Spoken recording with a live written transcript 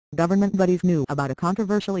government bodies knew about a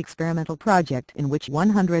controversial experimental project in which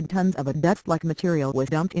 100 tons of a dust-like material was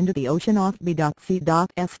dumped into the ocean off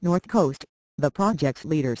B.C.'s north coast, the project's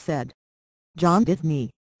leader said. John Disney,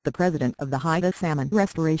 the president of the Haida Salmon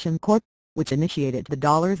Restoration Corp., which initiated the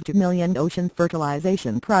 $2 million ocean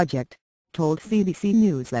fertilization project, told CBC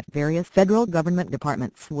News that various federal government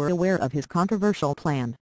departments were aware of his controversial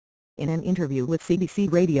plan. In an interview with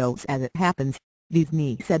CBC Radio's As It Happens,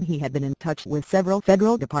 Disney said he had been in touch with several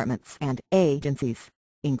federal departments and agencies,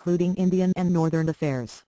 including Indian and Northern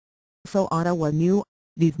Affairs. So Ottawa knew.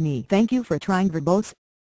 Disney, thank you for trying verbose.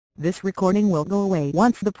 This recording will go away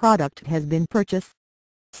once the product has been purchased.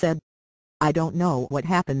 Said. I don't know what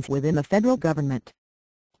happens within the federal government.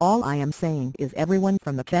 All I am saying is everyone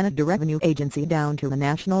from the Canada Revenue Agency down to the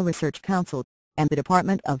National Research Council, and the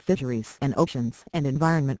Department of Fisheries and Oceans and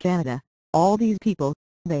Environment Canada, all these people,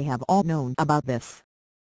 they have all known about this.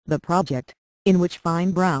 The project, in which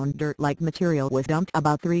fine brown dirt-like material was dumped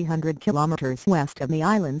about 300 kilometers west of the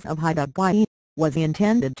islands of Haida Gwaii, was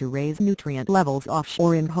intended to raise nutrient levels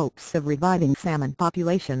offshore in hopes of reviving salmon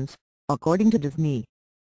populations, according to Disney.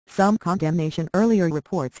 Some condemnation. Earlier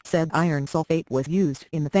reports said iron sulfate was used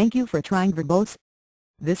in the thank you for trying verbose.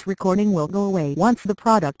 This recording will go away once the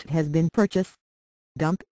product has been purchased.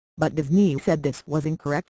 Dump, but Disney said this was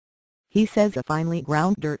incorrect. He says a finely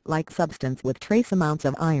ground dirt-like substance with trace amounts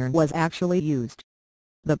of iron was actually used.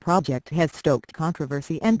 The project has stoked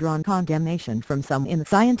controversy and drawn condemnation from some in the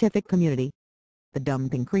scientific community. The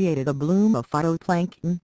dumping created a bloom of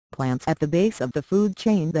phytoplankton, plants at the base of the food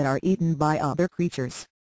chain that are eaten by other creatures.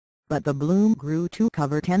 But the bloom grew to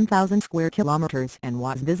cover 10,000 square kilometers and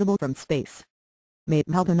was visible from space. Mate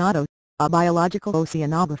Maldonado, a biological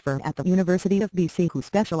oceanographer at the University of BC who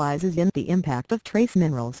specializes in the impact of trace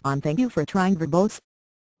minerals on thank you for trying verbose.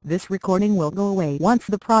 This recording will go away once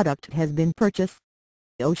the product has been purchased.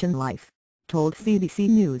 Ocean Life told CBC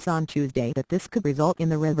News on Tuesday that this could result in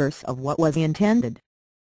the reverse of what was intended.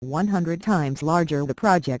 100 times larger. The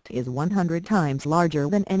project is 100 times larger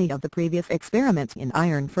than any of the previous experiments in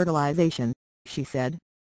iron fertilization, she said.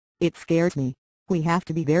 It scares me. We have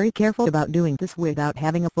to be very careful about doing this without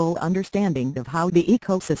having a full understanding of how the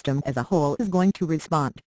ecosystem as a whole is going to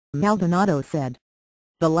respond, Maldonado said.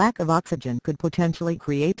 The lack of oxygen could potentially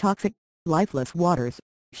create toxic, lifeless waters,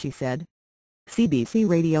 she said. CBC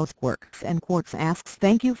Radio's Quirks and Quarks asks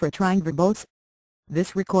thank you for trying verbose.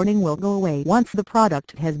 This recording will go away once the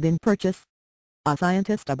product has been purchased. A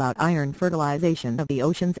scientist about iron fertilization of the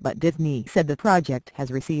oceans, but Disney said the project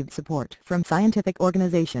has received support from scientific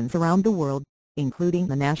organizations around the world, including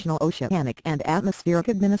the National Oceanic and Atmospheric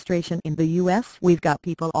Administration in the U.S. We've got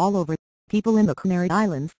people all over, people in the Canary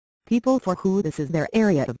Islands, people for who this is their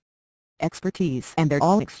area of expertise, and they're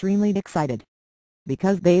all extremely excited.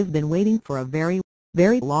 Because they've been waiting for a very,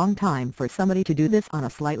 very long time for somebody to do this on a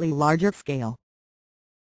slightly larger scale.